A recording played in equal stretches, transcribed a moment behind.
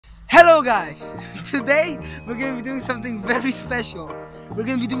Hello guys! Today we're gonna be doing something very special. We're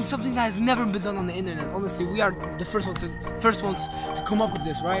gonna be doing something that has never been done on the internet. Honestly, we are the first ones to come up with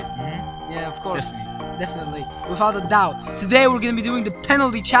this, right? Yeah, of course. Definitely. Without a doubt. Today we're gonna be doing the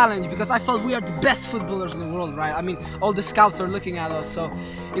penalty challenge because I felt we are the best footballers in the world, right? I mean, all the scouts are looking at us, so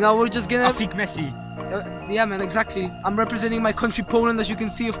we're just gonna. F.A.D. Messi. Yeah, man, exactly. I'm representing my country, Poland, as you can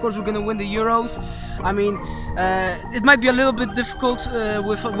see. Of course, we're gonna win the Euros. I mean, it might be a little bit difficult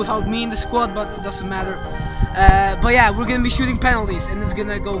without me in the squad, but it doesn't matter. But yeah, we're gonna be shooting penalties, and it's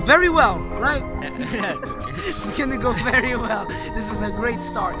gonna go very well, right? It's gonna go very well. This is a great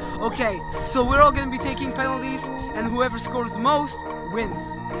start. Okay, so we're all gonna be taking penalties, and whoever scores the most wins.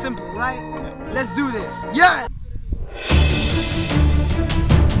 Simple, right? Let's do this. Yeah!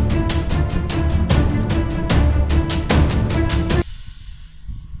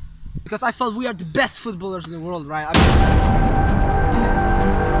 Because I felt we are the best footballers in the world, right? I mean,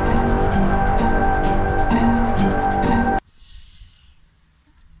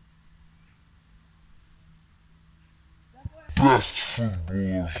 best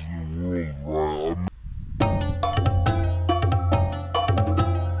footballers in the world, right?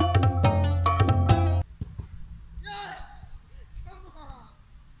 Yes! Come on!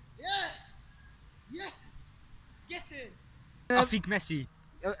 Yes! Yes! Get it! F.A.D. Messi.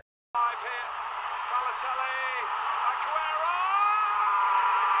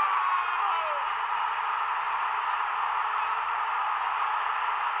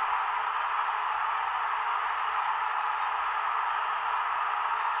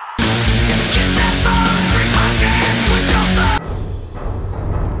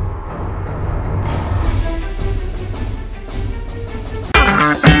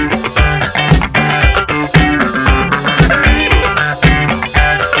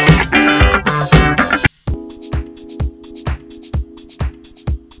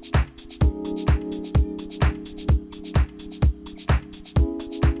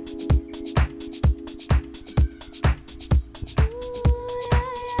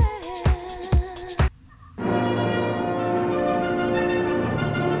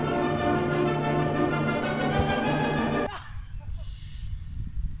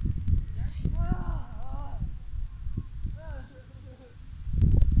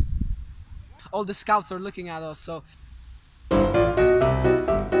 All the scouts are looking at us, so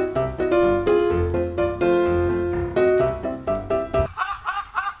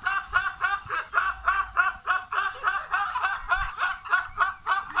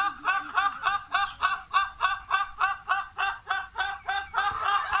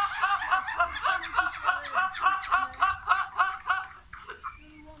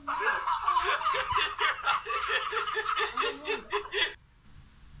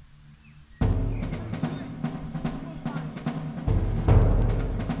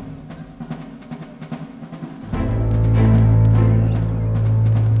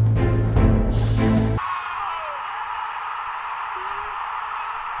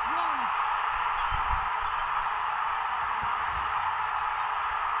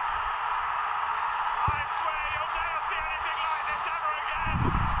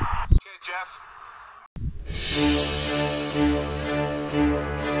Jeff.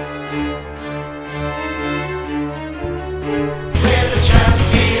 We're the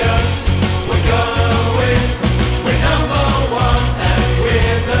champions, we're gonna win. We're number one and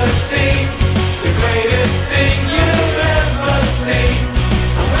we're the team. The greatest thing you've ever seen.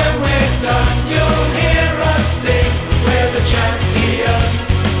 And when we're done, you'll hear us sing. We're the champions,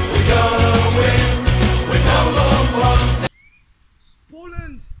 we're gonna win. We're number one.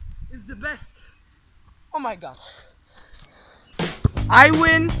 Poland is the best. Oh my god. I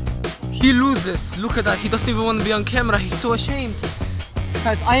win, he loses. Look at that, he doesn't even want to be on camera, he's so ashamed.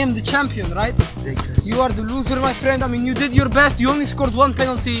 Guys, I am the champion, right? You are the loser, my friend. I mean, you did your best, you only scored one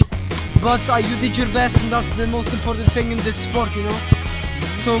penalty, but you did your best, and that's the most important thing in this sport,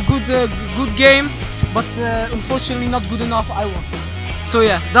 So good game, but unfortunately not good enough. I won. So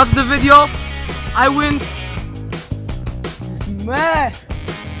yeah, that's the video. I win. Man,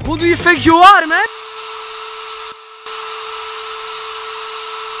 who do you think you are, man?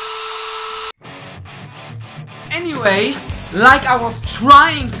 Anyway, like I was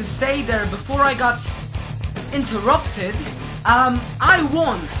trying to say there before I got interrupted, I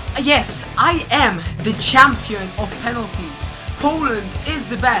won. Yes, I am the champion of penalties. Poland is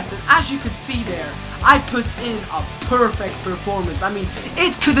the best, and as you could see there, I put in a perfect performance. I mean,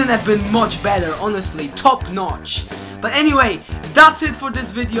 it couldn't have been much better, honestly, top notch. But anyway, that's it for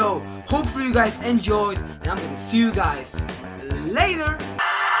this video. Hopefully you guys enjoyed, and I'm gonna see you guys later.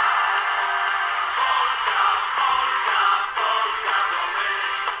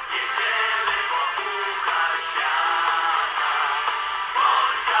 shine.